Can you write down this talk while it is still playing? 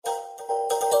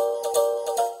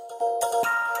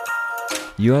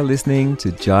You are listening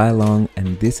to Jai Long,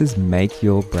 and this is Make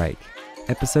Your Break,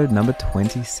 episode number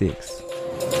 26.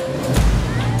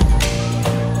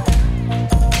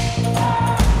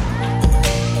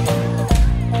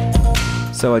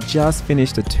 So I just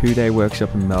finished a 2-day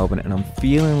workshop in Melbourne, and I'm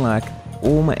feeling like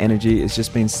all my energy is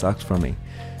just being sucked from me.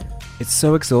 It's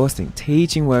so exhausting.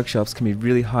 Teaching workshops can be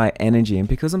really high energy, and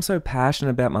because I'm so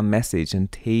passionate about my message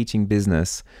and teaching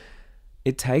business,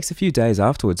 it takes a few days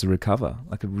afterwards to recover.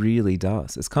 Like, it really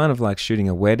does. It's kind of like shooting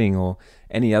a wedding or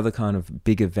any other kind of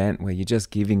big event where you're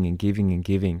just giving and giving and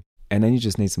giving. And then you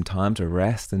just need some time to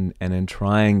rest and then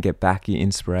try and get back your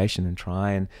inspiration and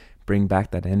try and bring back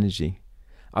that energy.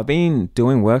 I've been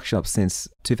doing workshops since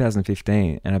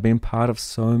 2015, and I've been part of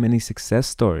so many success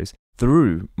stories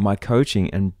through my coaching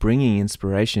and bringing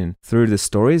inspiration through the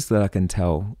stories that I can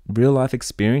tell, real life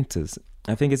experiences.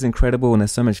 I think it's incredible, and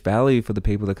there's so much value for the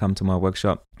people that come to my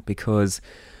workshop because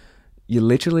you're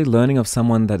literally learning of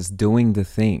someone that's doing the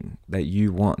thing that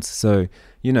you want. So,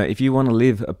 if you want to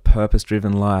live a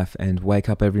purpose-driven life and wake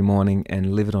up every morning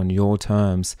and live it on your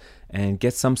terms and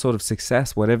get some sort of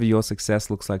success, whatever your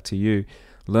success looks like to you,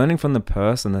 learning from the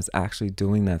person that's actually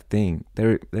doing that thing,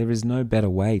 there is no better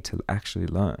way to actually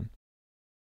learn.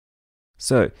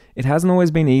 So, it hasn't always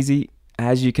been easy.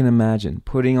 As you can imagine,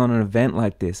 putting on an event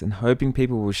like this and hoping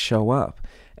people will show up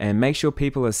and make sure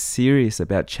people are serious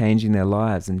about changing their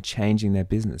lives and changing their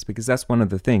business, because that's one of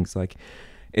the things. Like,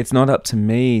 it's not up to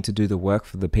me to do the work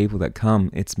for the people that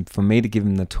come. It's for me to give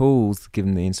them the tools, give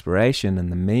them the inspiration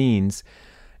and the means,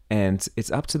 and it's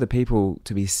up to the people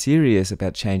to be serious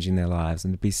about changing their lives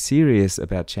and to be serious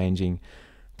about changing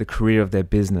the career of their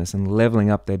business and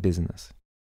leveling up their business.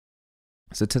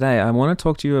 So today I want to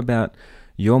talk to you about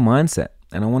your mindset,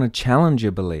 and I want to challenge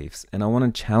your beliefs, and I want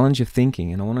to challenge your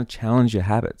thinking, and I want to challenge your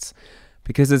habits,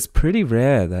 because it's pretty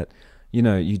rare that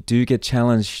you do get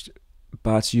challenged,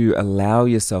 but you allow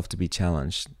yourself to be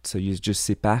challenged. So you just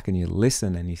sit back and you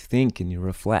listen and you think and you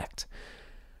reflect,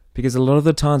 because a lot of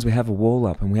the times we have a wall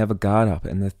up and we have a guard up,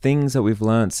 and the things that we've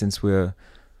learned since we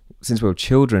were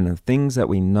children and things that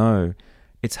we know,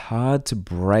 it's hard to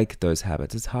break those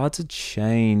habits. It's hard to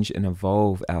change and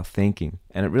evolve our thinking.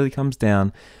 And it really comes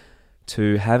down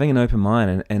to having an open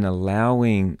mind and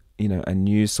allowing, a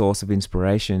new source of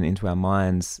inspiration into our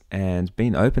minds and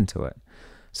being open to it.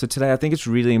 So today I think it's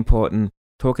really important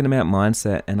talking about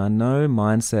mindset. And I know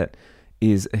mindset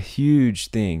is a huge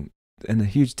thing and a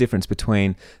huge difference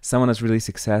between someone that's really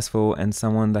successful and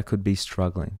someone that could be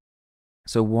struggling.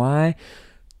 So why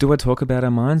do I talk about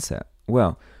our mindset?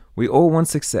 Well, we all want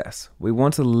success. We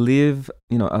want to live,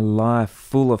 a life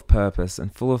full of purpose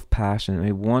and full of passion.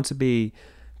 We want to be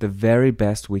the very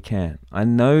best we can. I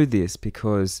know this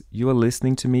because you are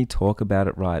listening to me talk about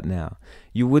it right now.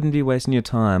 You wouldn't be wasting your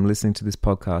time listening to this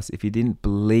podcast if you didn't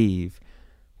believe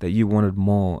that you wanted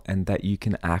more and that you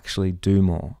can actually do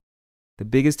more. The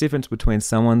biggest difference between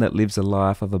someone that lives a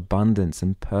life of abundance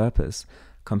and purpose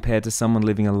compared to someone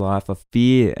living a life of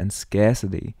fear and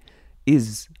scarcity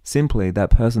is simply that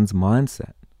person's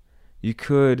mindset.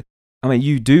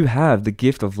 You do have the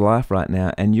gift of life right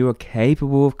now, and you are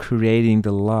capable of creating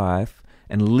the life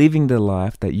and living the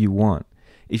life that you want.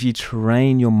 If you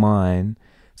train your mind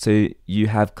so you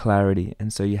have clarity,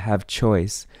 and so you have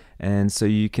choice, and so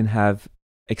you can have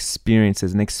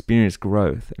experiences and experience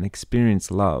growth and experience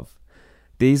love.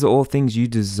 These are all things you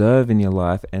deserve in your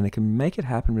life, and it can make it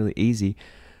happen really easy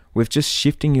with just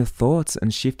shifting your thoughts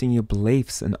and shifting your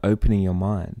beliefs and opening your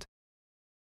mind.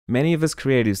 Many of us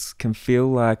creatives can feel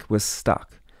like we're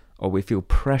stuck, or we feel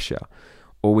pressure,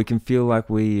 or we can feel like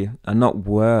we are not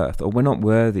worth, or we're not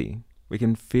worthy. We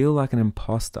can feel like an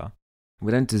imposter.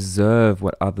 We don't deserve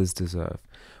what others deserve.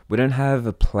 We don't have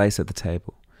a place at the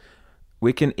table.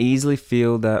 We can easily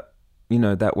feel that,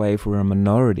 that way if we're a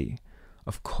minority.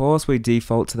 Of course, we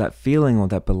default to that feeling or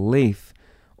that belief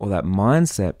or that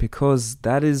mindset because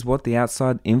that is what the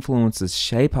outside influences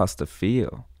shape us to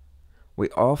feel. We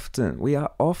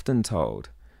are often told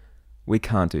we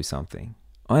can't do something.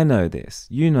 I know this.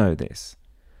 You know this.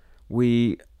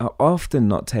 We are often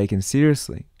not taken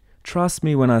seriously. Trust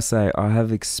me when I say I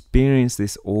have experienced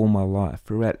this all my life.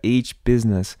 Throughout each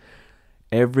business,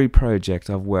 every project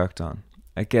I've worked on,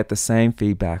 I get the same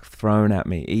feedback thrown at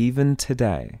me, even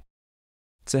today.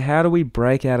 So how do we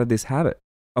break out of this habit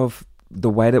of the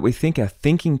way that we think, our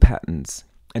thinking patterns,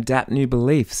 adapt new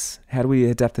beliefs? How do we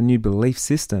adapt a new belief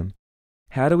system?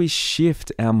 How do we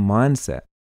shift our mindset?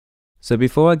 So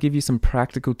before I give you some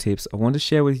practical tips, I want to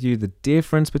share with you the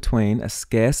difference between a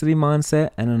scarcity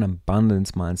mindset and an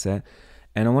abundance mindset.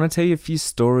 And I want to tell you a few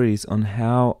stories on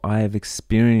how I have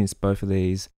experienced both of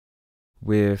these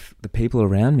with the people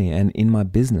around me and in my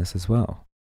business as well.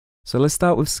 So let's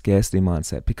start with scarcity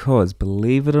mindset, because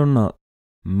believe it or not,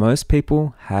 most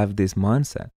people have this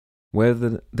mindset.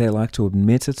 Whether they like to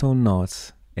admit it or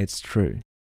not, it's true.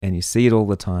 And you see it all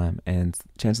the time, and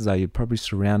chances are you're probably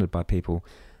surrounded by people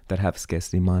that have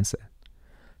scarcity mindset.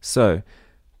 So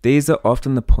these are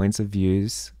often the points of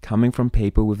views coming from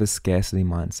people with a scarcity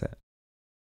mindset.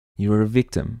 You're a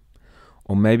victim,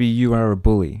 or maybe you are a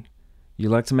bully. You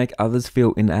like to make others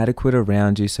feel inadequate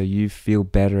around you so you feel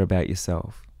better about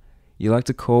yourself. You like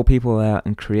to call people out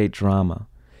and create drama.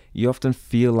 You often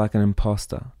feel like an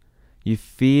imposter. You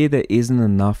fear there isn't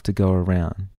enough to go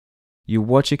around. You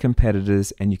watch your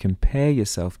competitors and you compare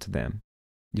yourself to them.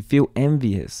 You feel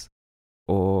envious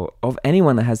or of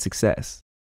anyone that has success.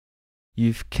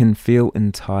 You can feel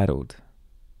entitled.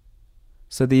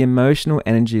 So the emotional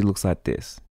energy looks like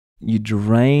this. You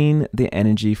drain the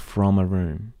energy from a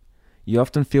room. You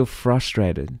often feel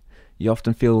frustrated. You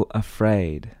often feel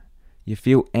afraid. You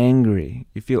feel angry.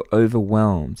 You feel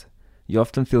overwhelmed. You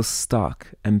often feel stuck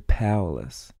and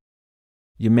powerless.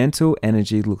 Your mental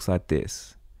energy looks like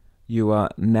this. You are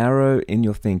narrow in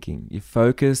your thinking. You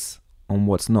focus on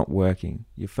what's not working.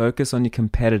 You focus on your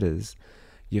competitors.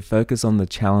 You focus on the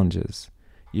challenges.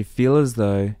 You feel as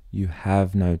though you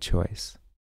have no choice.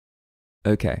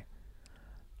 Okay,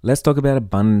 let's talk about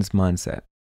abundance mindset.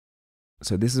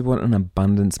 So this is what an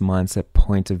abundance mindset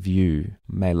point of view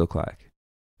may look like.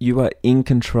 You are in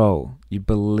control. You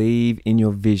believe in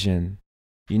your vision.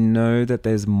 You know that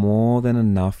there's more than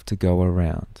enough to go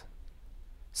around.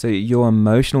 So your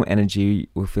emotional energy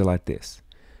will feel like this.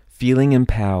 Feeling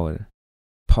empowered,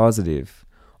 positive,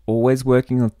 always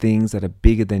working on things that are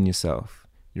bigger than yourself.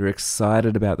 You're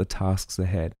excited about the tasks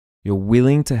ahead. You're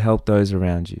willing to help those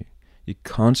around you. You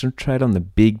concentrate on the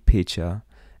big picture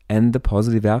and the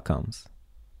positive outcomes.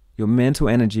 Your mental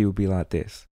energy will be like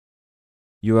this.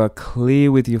 You are clear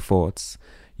with your thoughts.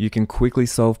 You can quickly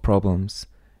solve problems.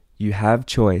 You have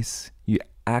choice. You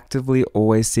actively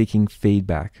always seeking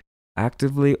feedback.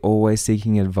 Actively always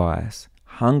seeking advice.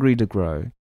 Hungry to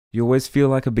grow. You always feel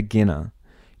like a beginner.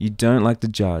 You don't like to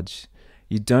judge.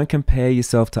 You don't compare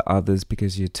yourself to others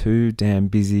because you're too damn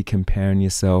busy comparing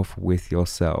yourself with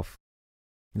yourself.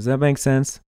 Does that make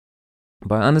sense?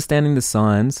 By understanding the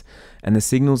signs and the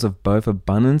signals of both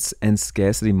abundance and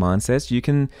scarcity mindsets, you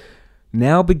can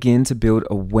now begin to build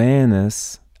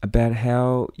awareness about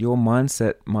how your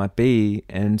mindset might be,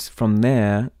 and from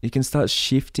there, you can start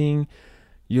shifting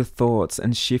your thoughts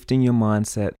and shifting your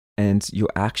mindset and your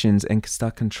actions and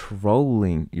start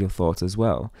controlling your thoughts as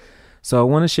well. So I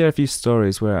want to share a few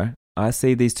stories where I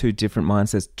see these two different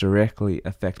mindsets directly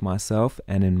affect myself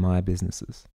and in my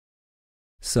businesses.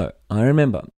 So I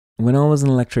remember when I was an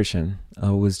electrician,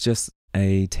 I was just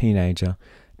a teenager,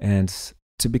 and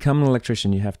to become an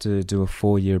electrician, you have to do a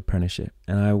 4-year apprenticeship.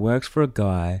 And I worked for a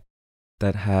guy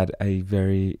that had a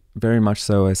very, very much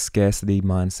so a scarcity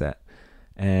mindset.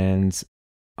 And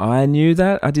I knew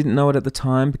that. I didn't know it at the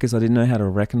time because I didn't know how to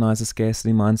recognize a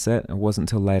scarcity mindset. It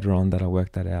wasn't until later on that I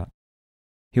worked that out.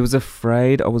 He was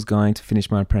afraid I was going to finish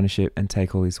my apprenticeship and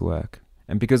take all his work.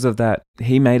 And because of that,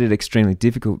 he made it extremely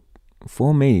difficult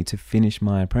for me to finish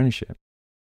my apprenticeship.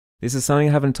 This is something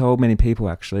I haven't told many people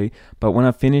actually, but when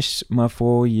I finished my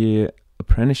 4-year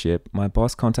apprenticeship, my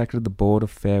boss contacted the Board of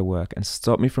Fair Work and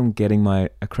stopped me from getting my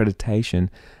accreditation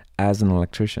as an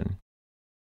electrician.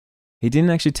 He didn't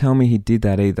actually tell me he did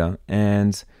that either,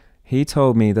 and he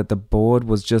told me that the board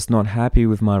was just not happy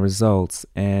with my results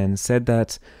and said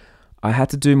that I had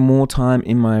to do more time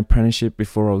in my apprenticeship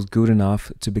before I was good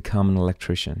enough to become an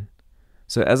electrician.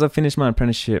 So as I finished my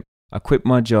apprenticeship, I quit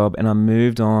my job and I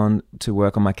moved on to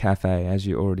work on my cafe, as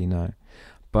you already know.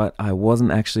 But I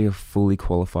wasn't actually a fully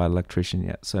qualified electrician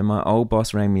yet. So my old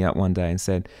boss rang me up one day and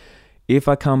said, if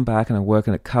I come back and I work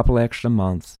in a couple extra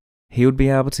months, he would be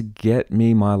able to get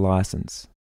me my license.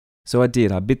 So I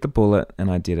did. I bit the bullet and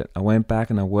I did it. I went back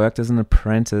and I worked as an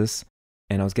apprentice,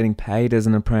 and I was getting paid as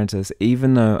an apprentice,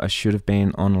 even though I should have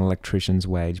been on an electrician's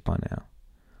wage by now.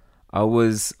 I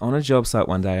was on a job site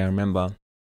one day, I remember.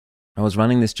 I was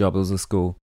running this job, it was a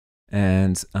school,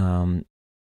 and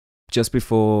just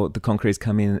before the concretes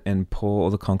come in and pour all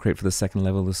the concrete for the second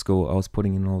level of the school, I was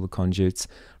putting in all the conduits,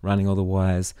 running all the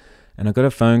wires, and I got a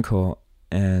phone call,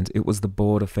 and it was the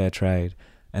Board of Fair Trade.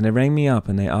 And they rang me up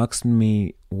and they asked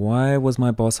me, why was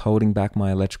my boss holding back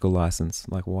my electrical license?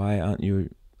 Like, why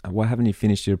haven't you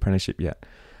finished your apprenticeship yet?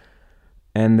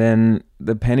 And then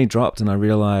the penny dropped and I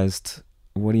realized,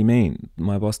 what do you mean?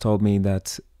 My boss told me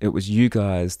that it was you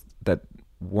guys that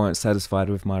weren't satisfied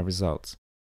with my results.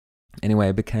 Anyway,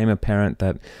 it became apparent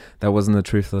that that wasn't the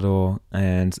truth at all,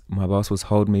 and my boss was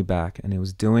holding me back, and he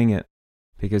was doing it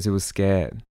because he was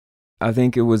scared. I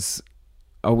think I was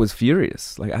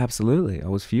furious. Like, absolutely, I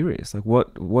was furious. Like,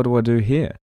 what do I do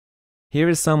here? Here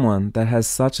is someone that has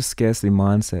such a scarcity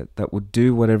mindset that would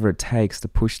do whatever it takes to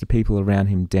push the people around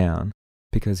him down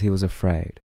because he was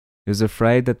afraid. He was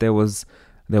afraid that there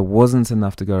wasn't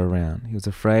enough to go around. He was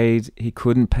afraid he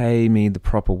couldn't pay me the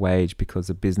proper wage because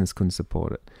the business couldn't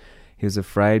support it. He was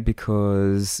afraid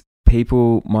because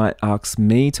people might ask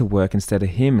me to work instead of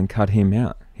him and cut him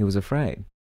out. He was afraid.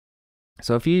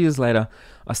 So a few years later,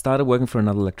 I started working for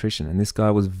another electrician, and this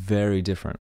guy was very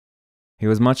different. He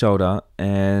was much older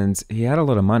and he had a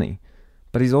lot of money,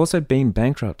 but he's also been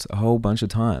bankrupt a whole bunch of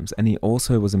times, and he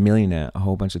also was a millionaire a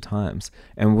whole bunch of times.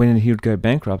 And when he would go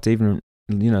bankrupt, even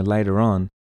later on,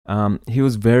 he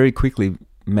was very quickly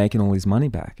making all his money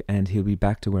back, and he'll be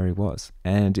back to where he was,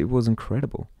 and it was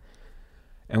incredible.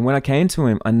 And when I came to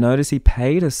him, I noticed he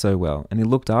paid us so well, and he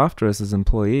looked after us as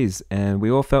employees, and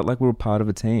we all felt like we were part of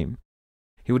a team.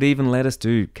 He would even let us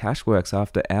do cash works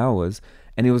after hours,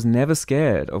 and he was never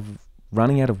scared of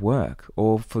running out of work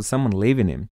or for someone leaving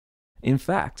him. In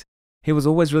fact, he was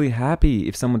always really happy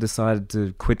if someone decided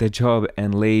to quit their job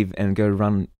and leave and go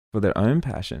run for their own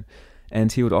passion,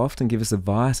 and he would often give us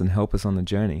advice and help us on the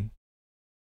journey.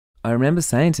 I remember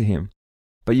saying to him,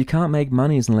 "But you can't make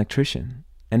money as an electrician."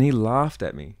 And he laughed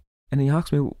at me, and he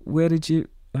asked me, why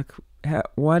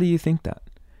do you think that?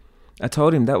 I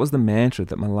told him that was the mantra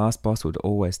that my last boss would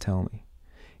always tell me.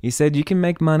 He said, "You can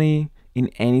make money in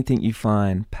anything you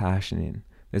find passion in.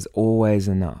 There's always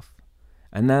enough."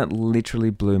 And that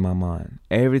literally blew my mind.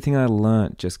 Everything I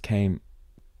learnt just came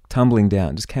tumbling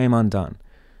down, just came undone.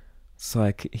 It's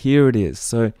like, here it is.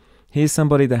 So here's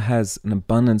somebody that has an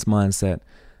abundance mindset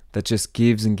that just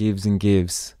gives and gives and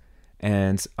gives.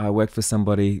 And I worked for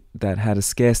somebody that had a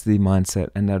scarcity mindset,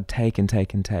 and they'd take and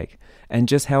take and take. And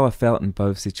just how I felt in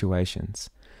both situations.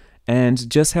 And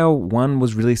just how one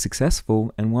was really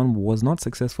successful and one was not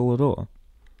successful at all.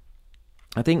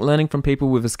 I think learning from people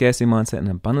with a scarcity mindset and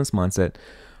an abundance mindset,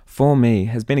 for me,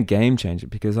 has been a game changer,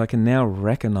 because I can now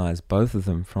recognize both of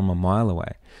them from a mile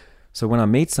away. So when I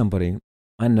meet somebody,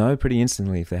 I know pretty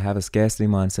instantly if they have a scarcity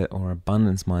mindset or an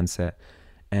abundance mindset.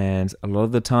 And a lot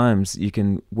of the times you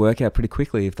can work out pretty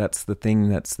quickly if that's the thing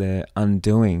that's their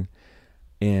undoing,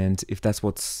 and if that's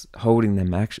what's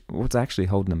actually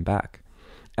holding them back.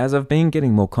 As I've been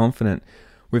getting more confident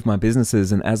with my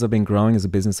businesses, and as I've been growing as a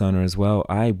business owner as well,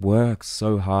 I work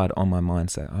so hard on my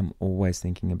mindset. I'm always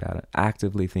thinking about it,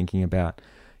 actively thinking about,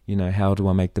 how do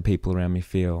I make the people around me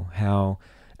feel? How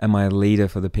am I a leader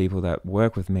for the people that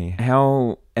work with me?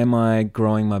 How am I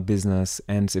growing my business?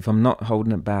 And if I'm not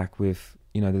holding it back with,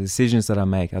 the decisions that I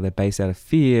make, are they based out of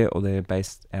fear or they're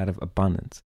based out of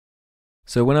abundance?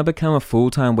 So when I become a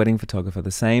full-time wedding photographer,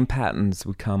 the same patterns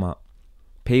would come up.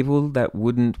 People that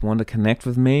wouldn't want to connect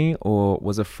with me or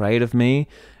was afraid of me,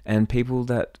 and people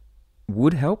that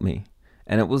would help me.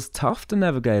 And it was tough to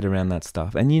navigate around that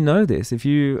stuff. And you know this, if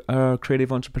you are a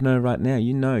creative entrepreneur right now,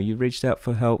 you reached out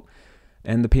for help,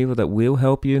 and the people that will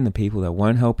help you and the people that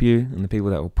won't help you and the people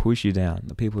that will push you down,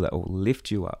 the people that will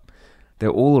lift you up, they're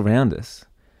all around us.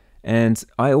 And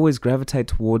I always gravitate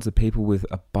towards the people with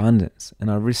abundance,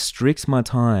 and I restrict my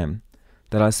time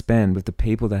that I spend with the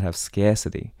people that have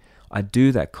scarcity. I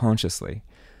do that consciously.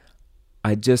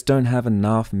 I just don't have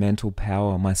enough mental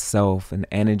power myself and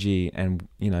energy and,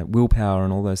 willpower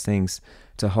and all those things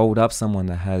to hold up someone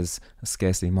that has a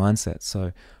scarcity mindset.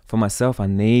 So for myself, I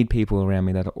need people around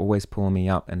me that are always pulling me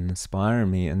up and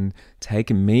inspiring me and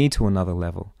taking me to another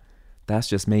level. That's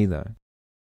just me though.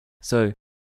 So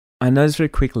I noticed very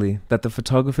quickly that the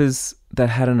photographers that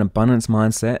had an abundance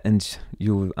mindset, and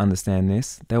you'll understand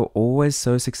this, they were always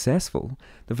so successful.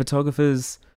 The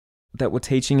photographers that were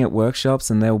teaching at workshops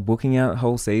and they were booking out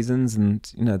whole seasons, and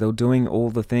they were doing all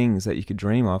the things that you could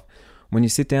dream of. When you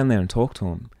sit down there and talk to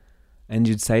them, and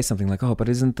you'd say something like, "Oh, but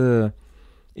isn't the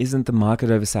market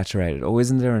oversaturated, or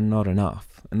isn't there not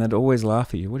enough?" And they'd always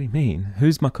laugh at you. "What do you mean?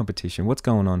 Who's my competition? What's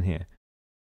going on here?"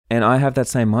 And I have that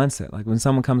same mindset. Like when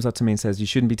someone comes up to me and says, "You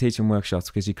shouldn't be teaching workshops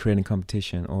because you're creating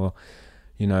competition," or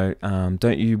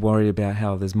don't you worry about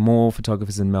how there's more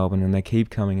photographers in Melbourne and they keep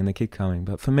coming and they keep coming.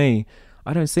 But for me,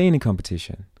 I don't see any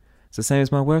competition. It's the same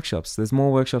as my workshops. There's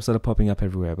more workshops that are popping up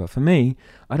everywhere. But for me,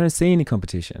 I don't see any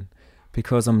competition,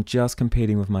 because I'm just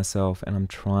competing with myself and I'm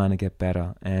trying to get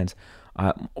better. And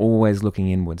I'm always looking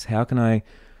inwards. How can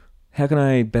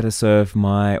I better serve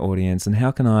my audience? And how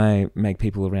can I make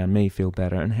people around me feel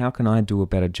better? And how can I do a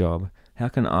better job? How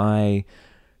can I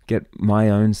get my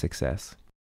own success?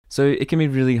 So it can be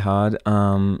really hard.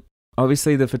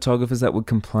 Obviously, the photographers that would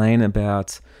complain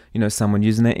about, someone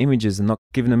using their images and not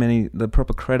giving them the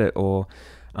proper credit, or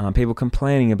people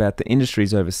complaining about the industry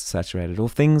is oversaturated or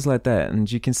things like that.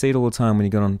 And you can see it all the time when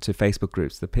you go on to Facebook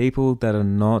groups. The people that are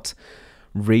not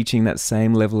reaching that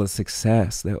same level of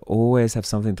success, they always have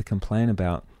something to complain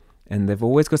about, and they've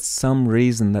always got some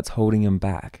reason that's holding them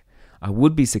back. I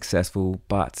would be successful,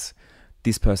 but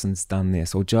this person's done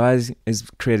this, or Jai has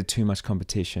created too much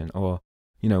competition, or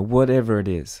whatever it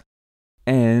is.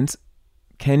 And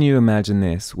can you imagine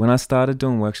this? When I started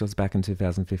doing workshops back in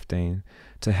 2015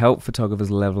 to help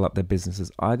photographers level up their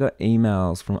businesses, I got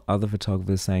emails from other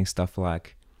photographers saying stuff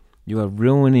like, "You are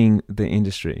ruining the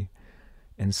industry,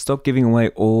 and stop giving away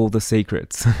all the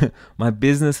secrets. My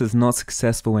business is not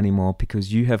successful anymore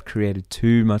because you have created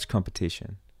too much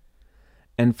competition."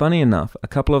 And funny enough, a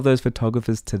couple of those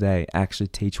photographers today actually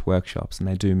teach workshops and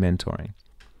they do mentoring.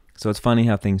 So it's funny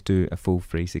how things do a full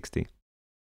 360.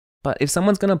 But if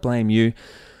someone's going to blame you,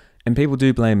 and people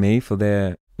do blame me for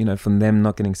for them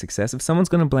not getting success, if someone's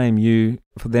going to blame you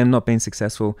for them not being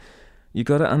successful, you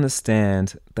got to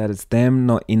understand that it's them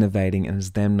not innovating and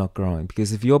it's them not growing.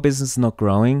 Because if your business is not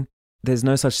growing, there's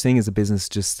no such thing as a business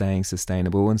just staying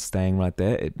sustainable and staying right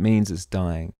there. It means it's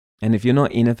dying. And if you're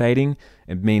not innovating,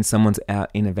 it means someone's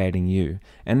out innovating you.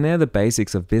 And they're the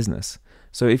basics of business.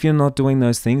 So if you're not doing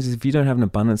those things, if you don't have an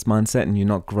abundance mindset and you're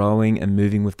not growing and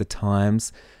moving with the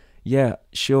times, yeah,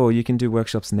 sure, you can do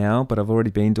workshops now, but I've already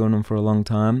been doing them for a long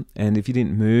time. And if you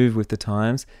didn't move with the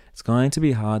times, it's going to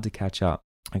be hard to catch up.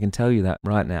 I can tell you that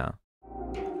right now.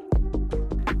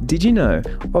 Did you know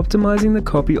optimizing the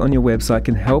copy on your website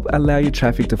can help allow your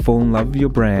traffic to fall in love with your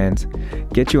brand,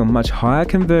 get you a much higher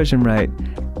conversion rate,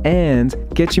 and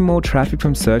get you more traffic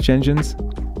from search engines?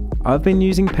 I've been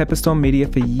using Pepperstorm Media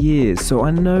for years, so I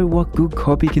know what good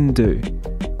copy can do.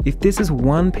 If this is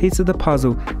one piece of the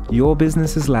puzzle your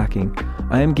business is lacking,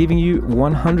 I am giving you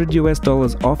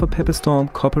 $100 off a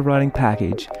Pepperstorm copywriting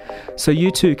package, so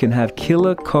you too can have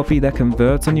killer copy that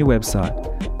converts on your website.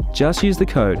 Just use the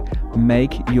code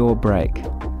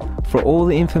MAKEYOURBREAK. For all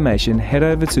the information, head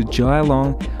over to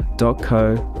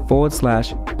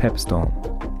jailong.co/Pepperstorm.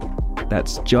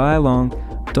 That's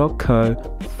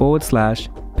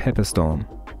jailong.co/Pepperstorm.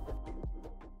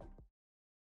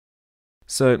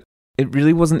 So it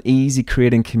really wasn't easy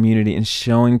creating community and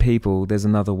showing people there's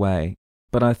another way.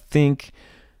 But I think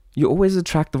you always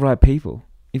attract the right people.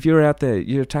 If you're out there,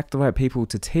 you attract the right people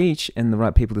to teach and the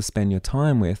right people to spend your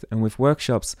time with. And with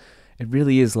workshops, it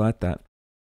really is like that.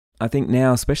 I think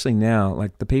now, especially now,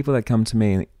 like the people that come to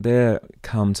me, they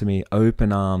come to me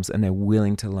open arms and they're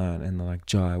willing to learn. And they're like,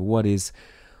 "Jai, what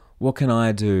can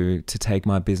I do to take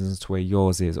my business to where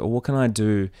yours is? Or what can I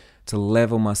do to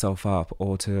level myself up,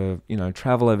 or to,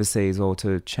 travel overseas, or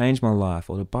to change my life,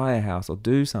 or to buy a house, or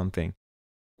do something?"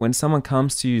 When someone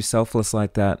comes to you selfless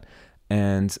like that,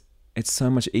 and it's so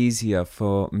much easier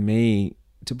for me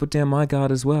to put down my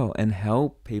guard as well and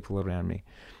help people around me.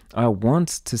 I want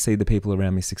to see the people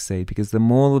around me succeed, because the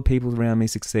more the people around me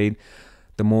succeed,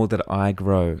 the more that I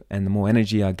grow, and the more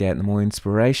energy I get, the more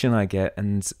inspiration I get,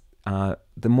 and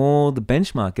the more the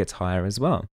benchmark gets higher as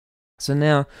well. So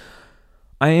now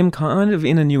I am kind of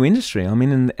in a new industry. I'm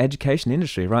in the education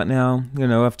industry right now.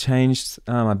 I've changed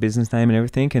my business name and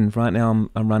everything, and right now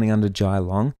I'm running under Jai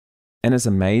Long, and it's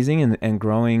amazing and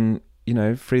growing.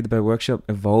 Free the Bird Workshop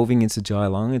evolving into Jai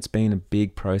Long. It's been a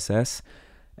big process,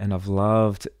 and I've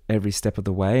loved every step of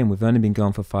the way. And we've only been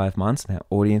going for 5 months, and our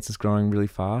audience is growing really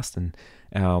fast, and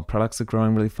our products are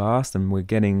growing really fast, and we're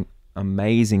getting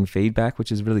amazing feedback,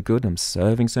 which is really good. I'm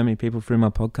serving so many people through my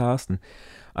podcast, and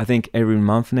I think every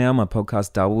month now my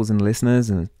podcast doubles in listeners,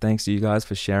 and thanks to you guys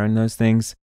for sharing those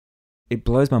things. It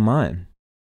blows my mind.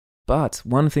 But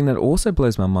one thing that also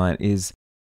blows my mind is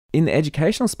in the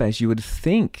educational space, you would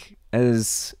think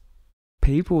as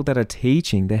people that are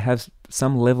teaching, they have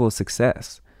some level of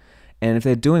success. And if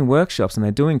they're doing workshops and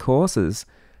they're doing courses,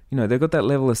 they've got that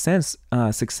level of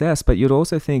success, but you'd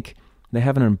also think they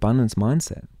have an abundance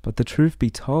mindset. But the truth be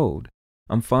told,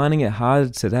 I'm finding it harder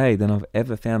today than I've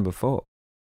ever found before.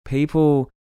 People,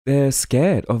 they're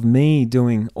scared of me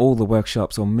doing all the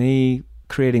workshops, or me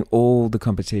creating all the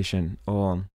competition,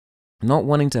 or not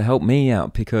wanting to help me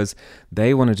out because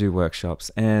they want to do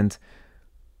workshops. And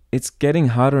it's getting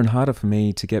harder and harder for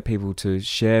me to get people to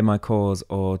share my cause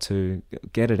or to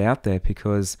get it out there,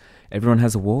 because everyone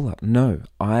has a wall up. No,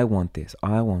 I want this,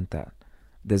 I want that.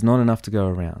 There's not enough to go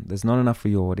around. There's not enough for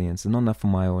your audience. There's not enough for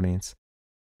my audience.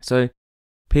 So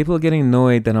people are getting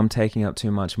annoyed that I'm taking up too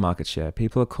much market share.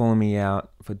 People are calling me out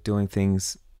for doing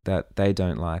things that they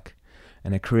don't like.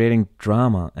 And they're creating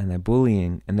drama, and they're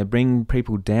bullying, and they're bringing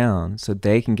people down so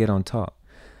they can get on top.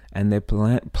 And they're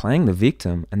playing the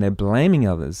victim, and they're blaming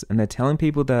others, and they're telling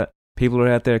people that people are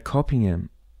out there copying them.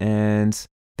 And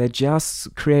they're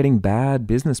just creating bad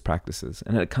business practices.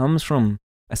 And it comes from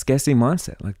a scarcity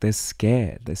mindset. Like they're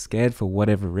scared. They're scared for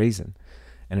whatever reason.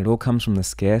 And it all comes from the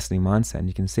scarcity mindset. And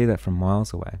you can see that from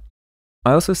miles away.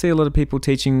 I also see a lot of people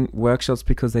teaching workshops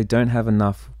because they don't have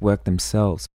enough work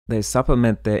themselves. They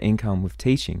supplement their income with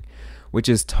teaching, which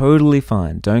is totally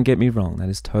fine. Don't get me wrong. That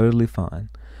is totally fine.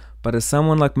 But as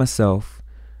someone like myself,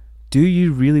 do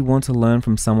you really want to learn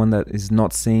from someone that is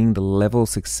not seeing the level of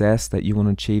success that you want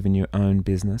to achieve in your own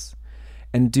business?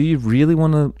 And do you really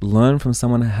want to learn from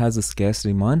someone that has a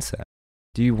scarcity mindset?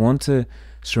 Do you want to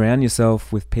surround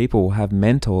yourself with people or have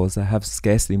mentors that have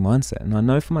scarcity mindset? And I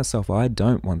know for myself, I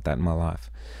don't want that in my life.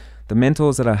 The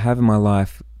mentors that I have in my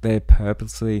life, they're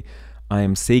purposely, I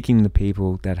am seeking the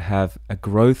people that have a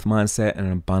growth mindset and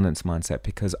an abundance mindset,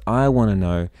 because I want to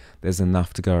know there's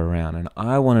enough to go around, and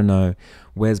I want to know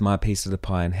where's my piece of the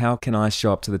pie and how can I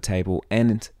show up to the table,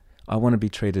 and I want to be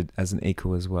treated as an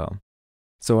equal as well.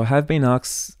 So I have been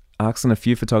asking a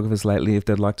few photographers lately if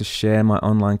they'd like to share my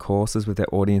online courses with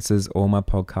their audiences or my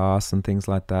podcasts and things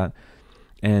like that.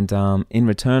 And in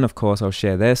return, of course, I'll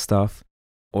share their stuff,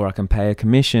 or I can pay a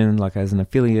commission like as an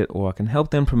affiliate, or I can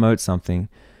help them promote something.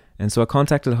 And so I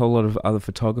contacted a whole lot of other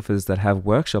photographers that have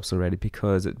workshops already,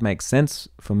 because it makes sense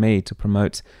for me to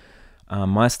promote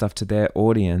my stuff to their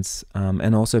audience,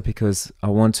 and also because I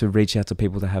want to reach out to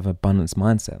people that have an abundance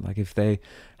mindset. Like if they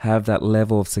have that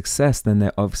level of success, then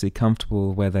they're obviously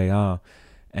comfortable where they are,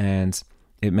 and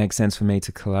it makes sense for me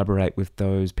to collaborate with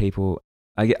those people.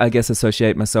 I guess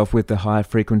associate myself with the high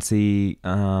frequency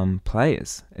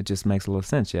players. It just makes a lot of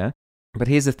sense, yeah? But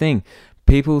here's the thing.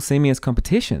 People see me as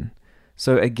competition.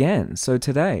 So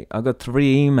today I got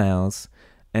 3 emails,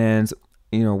 and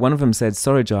one of them said,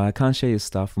 "Sorry, Jai, I can't share your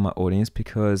stuff with my audience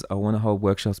because I want to hold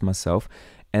workshops myself,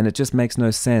 and it just makes no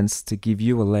sense to give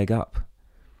you a leg up."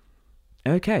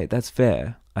 Okay, that's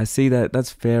fair. I see that.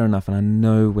 That's fair enough, and I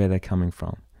know where they're coming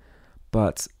from.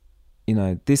 But,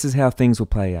 this is how things will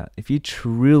play out. If you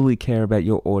truly care about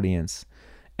your audience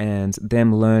and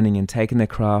them learning and taking their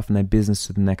craft and their business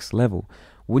to the next level,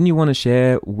 wouldn't you want to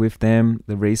share with them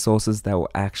the resources that will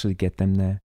actually get them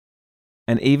there?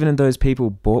 And even if those people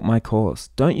bought my course,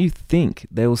 don't you think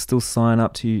they will still sign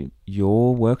up to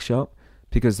your workshop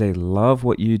because they love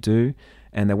what you do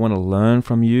and they want to learn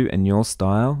from you and your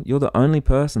style? You're the only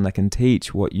person that can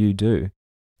teach what you do.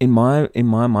 In my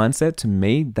mindset, to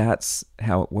me, that's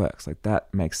how it works. Like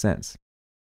that makes sense.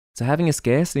 So having a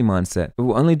scarcity mindset, it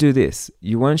will only do this.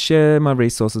 You won't share my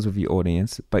resources with your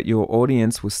audience, but your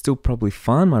audience will still probably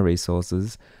find my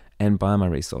resources and buy my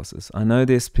resources. I know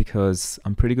this because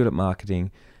I'm pretty good at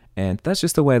marketing, and that's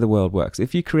just the way the world works.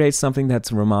 If you create something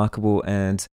that's remarkable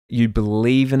and you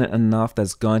believe in it enough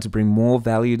that's going to bring more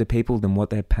value to people than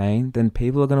what they're paying, then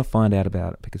people are going to find out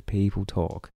about it because people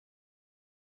talk.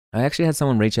 I actually had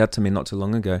someone reach out to me not too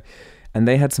long ago, and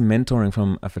they had some mentoring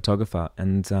from a photographer,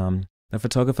 and the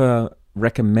photographer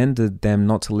recommended them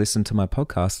not to listen to my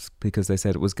podcast because they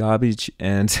said it was garbage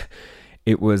and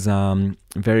it was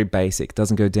very basic,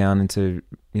 doesn't go down into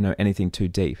anything too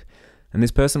deep. And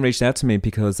this person reached out to me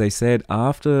because they said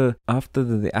after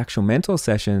the actual mentor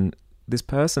session, this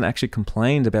person actually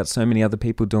complained about so many other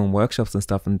people doing workshops and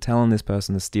stuff and telling this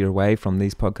person to steer away from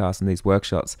these podcasts and these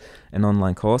workshops and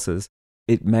online courses.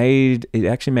 It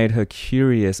actually made her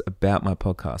curious about my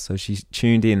podcast. So she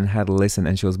tuned in and had a listen,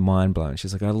 and she was mind blown.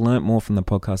 She's like, I learned more from the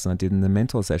podcast than I did in the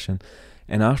mentor session.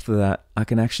 And after that, I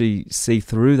can actually see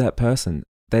through that person.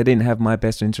 They didn't have my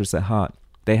best interests at heart.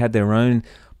 They had their own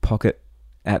pocket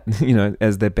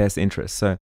as their best interest.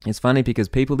 So it's funny because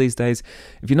people these days,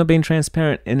 if you're not being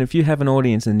transparent, and if you have an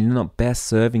audience and you're not best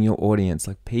serving your audience,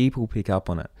 like people pick up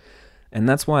on it. And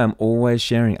that's why I'm always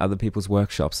sharing other people's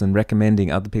workshops and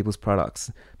recommending other people's products,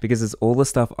 because it's all the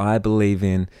stuff I believe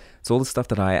in. It's all the stuff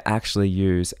that I actually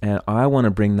use. And I want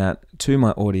to bring that to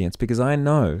my audience, because I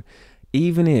know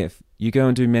even if you go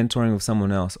and do mentoring with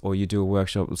someone else or you do a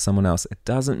workshop with someone else, it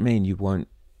doesn't mean you won't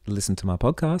listen to my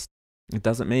podcast. It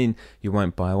doesn't mean you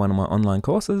won't buy one of my online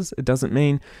courses. It doesn't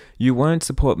mean you won't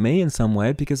support me in some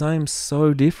way, because I am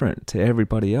so different to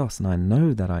everybody else, and I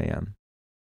know that I am.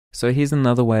 So here's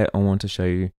another way I want to show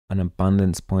you an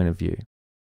abundance point of view.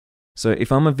 So if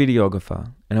I'm a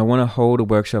videographer and I want to hold a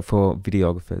workshop for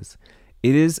videographers,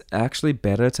 it is actually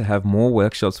better to have more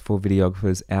workshops for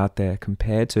videographers out there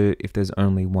compared to if there's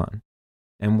only one.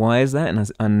 And why is that?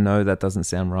 And I know that doesn't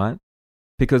sound right,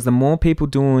 because the more people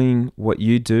doing what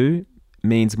you do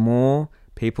means more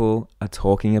people are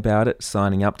talking about it,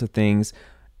 signing up to things,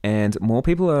 and more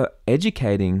people are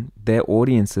educating their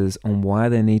audiences on why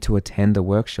they need to attend a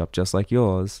workshop just like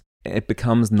yours. It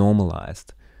becomes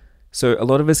normalized. So a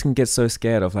lot of us can get so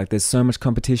scared of, like, there's so much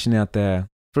competition out there.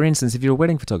 For instance, if you're a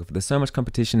wedding photographer, there's so much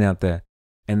competition out there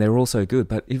and they're all so good.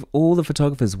 But if all the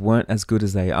photographers weren't as good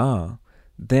as they are,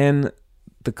 then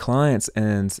the clients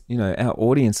and, our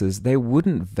audiences, they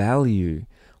wouldn't value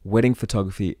wedding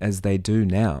photography as they do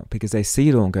now, because they see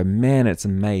it all and go, man, it's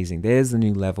amazing. There's the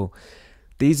new level.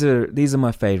 These are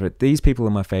my favorite. These people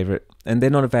are my favorite, and they're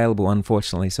not available,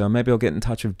 unfortunately. So maybe I'll get in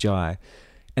touch with Jai.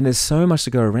 And there's so much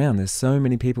to go around. There's so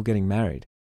many people getting married.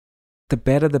 The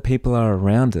better the people are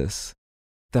around us,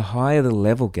 the higher the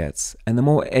level gets, and the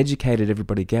more educated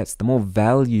everybody gets, the more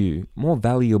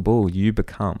valuable you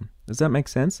become. Does that make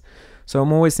sense? So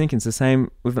I'm always thinking it's the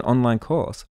same with an online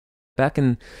course. Back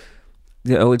in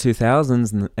the early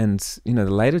 2000s and the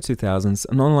later 2000s,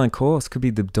 an online course could be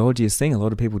the dodgiest thing. A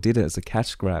lot of people did it as a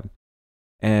cash grab.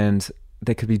 And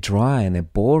they could be dry and they're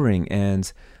boring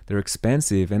and they're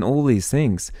expensive and all these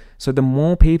things. So the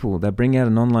more people that bring out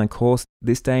an online course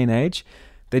this day and age,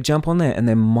 they jump on there and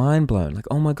they're mind blown. Like,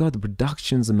 oh my God, the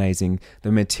production's amazing.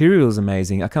 The material's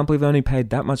amazing. I can't believe I only paid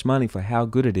that much money for how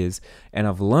good it is. And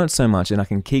I've learned so much and I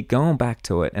can keep going back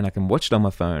to it, and I can watch it on my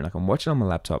phone. I can watch it on my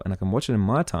laptop, and I can watch it in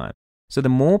my time. So the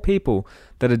more people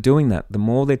that are doing that, the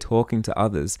more they're talking to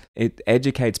others. It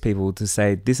educates people to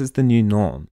say, this is the new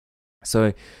norm.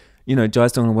 So,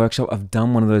 Jai's doing a workshop. I've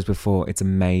done one of those before. It's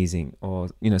amazing. Or,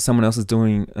 someone else is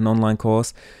doing an online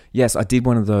course. Yes, I did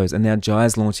one of those. And now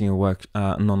Jai's launching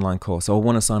an online course. So I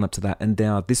want to sign up to that. And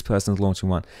now this person's launching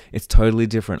one. It's totally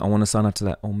different. I want to sign up to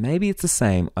that. Or maybe it's the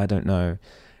same. I don't know.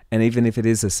 And even if it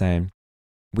is the same,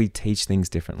 we teach things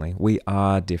differently. We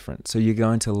are different. So you're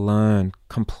going to learn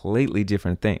completely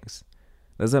different things.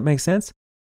 Does that make sense?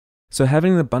 So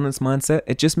having an abundance mindset,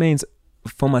 it just means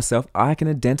for myself, I can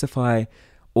identify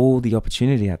all the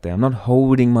opportunity out there. I'm not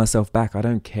holding myself back. I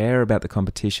don't care about the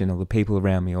competition or the people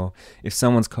around me or if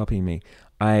someone's copying me.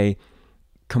 I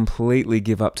completely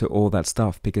give up to all that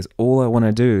stuff because all I want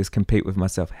to do is compete with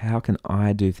myself. How can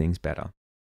I do things better?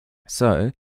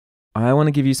 So I want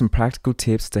to give you some practical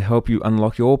tips to help you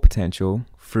unlock your potential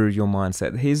through your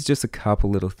mindset. Here's just a couple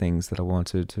little things that I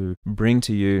wanted to bring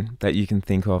to you that you can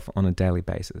think of on a daily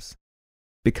basis.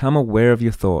 Become aware of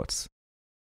your thoughts.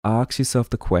 Ask yourself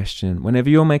the question, whenever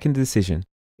you're making a decision,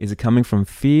 is it coming from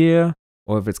fear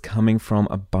or if it's coming from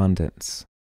abundance?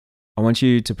 I want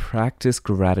you to practice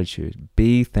gratitude.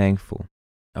 Be thankful.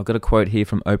 I've got a quote here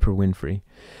from Oprah Winfrey.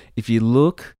 If you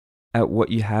look at what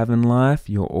you have in life,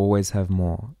 you'll always have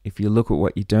more. If you look at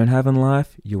what you don't have in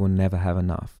life, you will never have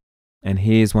enough. And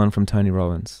here's one from Tony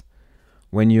Robbins.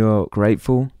 When you're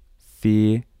grateful,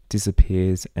 fear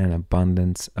disappears and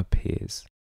abundance appears.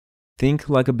 Think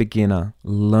like a beginner,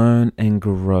 learn and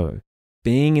grow.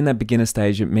 Being in that beginner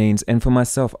stage, it means, and for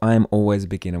myself, I am always a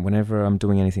beginner. Whenever I'm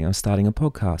doing anything, I'm starting a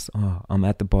podcast. I'm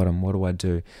at the bottom. What do I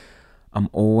do? I'm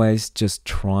always just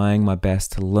trying my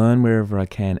best to learn wherever I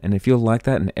can. And if you're like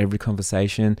that in every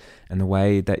conversation and the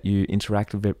way that you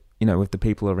interact with it, with the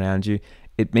people around you,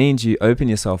 it means you open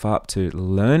yourself up to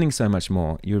learning so much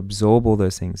more. You absorb all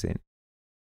those things in.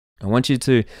 I want you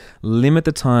to limit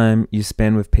the time you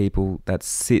spend with people that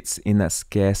sits in that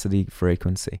scarcity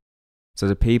frequency. So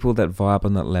the people that vibe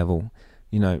on that level,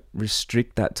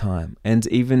 restrict that time. And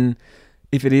even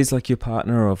if it is like your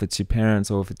partner or if it's your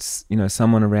parents or if it's,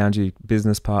 someone around you,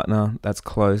 business partner that's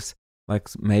close, like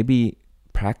maybe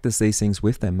practice these things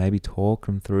with them. Maybe talk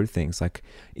them through things. Like,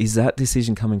 is that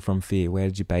decision coming from fear? Where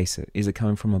did you base it? Is it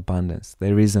coming from abundance?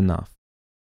 There is enough.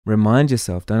 Remind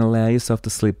yourself, don't allow yourself to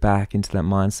slip back into that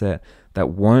mindset that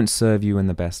won't serve you in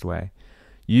the best way.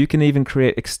 You can even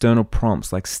create external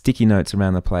prompts like sticky notes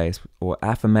around the place or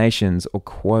affirmations or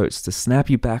quotes to snap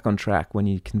you back on track when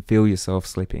you can feel yourself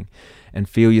slipping and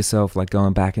feel yourself like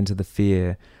going back into the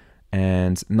fear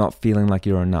and not feeling like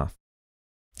you're enough.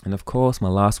 And of course, my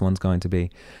last one's going to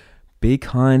be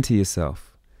kind to yourself.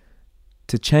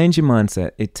 To change your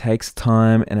mindset, it takes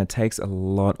time and it takes a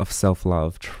lot of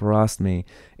self-love. Trust me,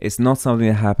 it's not something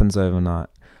that happens overnight.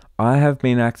 I have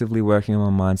been actively working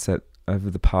on my mindset over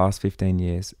the past 15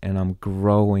 years and I'm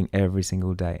growing every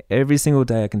single day. Every single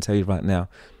day, I can tell you right now,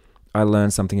 I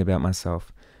learn something about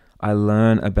myself. I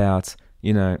learn about,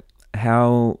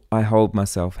 how I hold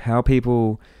myself, how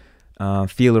people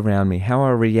feel around me, how I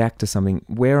react to something,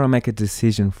 where I make a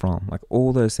decision from, like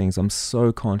all those things. I'm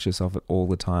so conscious of it all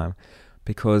the time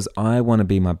because I want to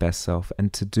be my best self.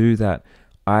 And to do that,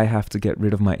 I have to get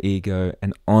rid of my ego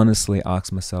and honestly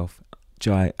ask myself,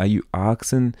 Jai, are you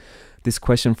asking this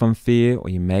question from fear, or are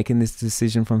you making this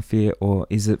decision from fear, or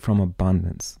is it from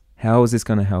abundance? How is this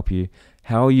going to help you?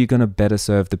 How are you going to better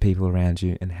serve the people around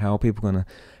you? And how are people going to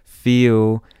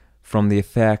feel from the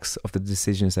effects of the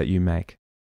decisions that you make?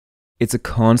 It's a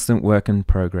constant work in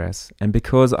progress. And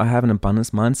because I have an abundance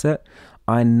mindset,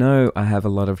 I know I have a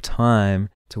lot of time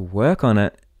to work on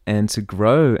it and to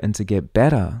grow and to get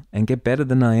better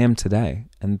than I am today.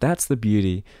 And that's the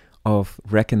beauty of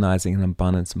recognizing an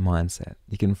abundance mindset.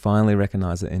 You can finally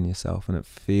recognize it in yourself, and it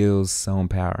feels so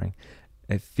empowering.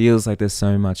 It feels like there's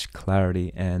so much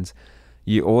clarity, and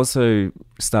you also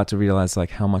start to realize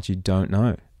like how much you don't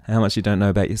know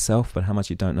about yourself, but how much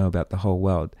you don't know about the whole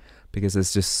world, because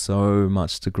there's just so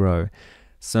much to grow,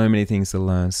 so many things to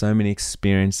learn, so many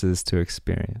experiences to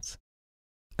experience.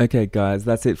 Okay, guys,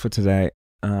 that's it for today.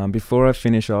 Before I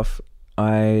finish off,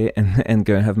 and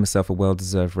go and have myself a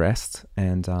well-deserved rest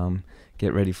and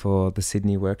get ready for the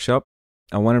Sydney workshop,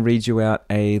 I want to read you out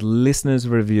a listener's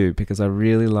review, because I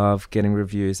really love getting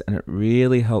reviews and it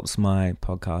really helps my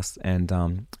podcast. And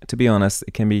to be honest,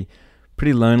 it can be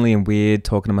pretty lonely and weird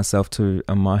talking to myself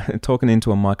talking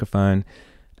into a microphone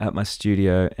at my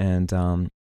studio. And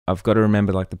I've got to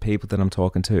remember like the people that I'm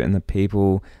talking to and the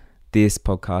people this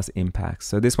podcast impacts.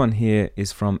 So this one here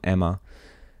is from Emma,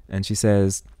 and she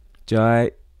says,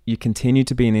 Jai, you continue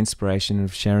to be an inspiration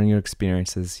of sharing your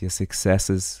experiences, your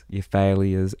successes, your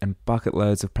failures, and bucket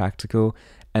loads of practical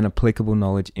and applicable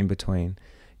knowledge in between.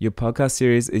 Your podcast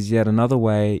series is yet another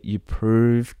way you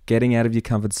prove getting out of your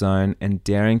comfort zone and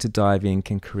daring to dive in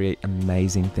can create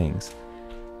amazing things.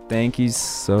 Thank you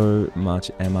so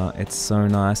much, Emma. It's so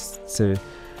nice to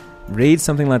read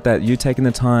something like that. You taking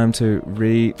the time to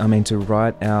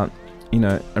write out,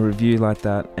 a review like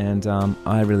that, and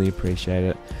I really appreciate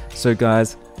it. So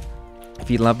guys, if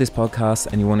you love this podcast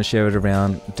and you want to share it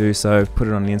around, do so. Put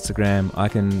it on Instagram. I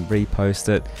can repost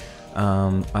it.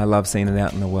 I love seeing it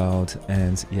out in the world.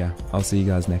 And yeah, I'll see you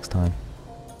guys next time.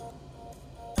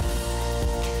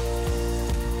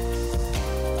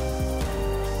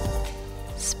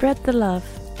 Spread the love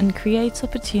and create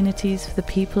opportunities for the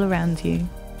people around you.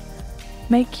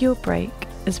 Make Your Break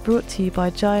is brought to you by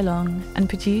Jai Long and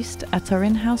produced at our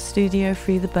in-house studio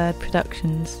Free the Bird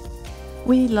Productions.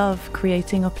 We love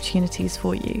creating opportunities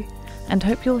for you and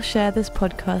hope you'll share this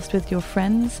podcast with your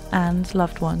friends and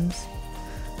loved ones.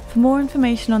 For more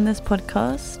information on this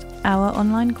podcast, our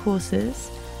online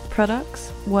courses,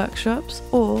 products, workshops,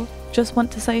 or just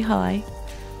want to say hi,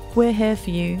 we're here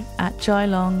for you at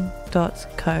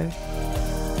jailong.co.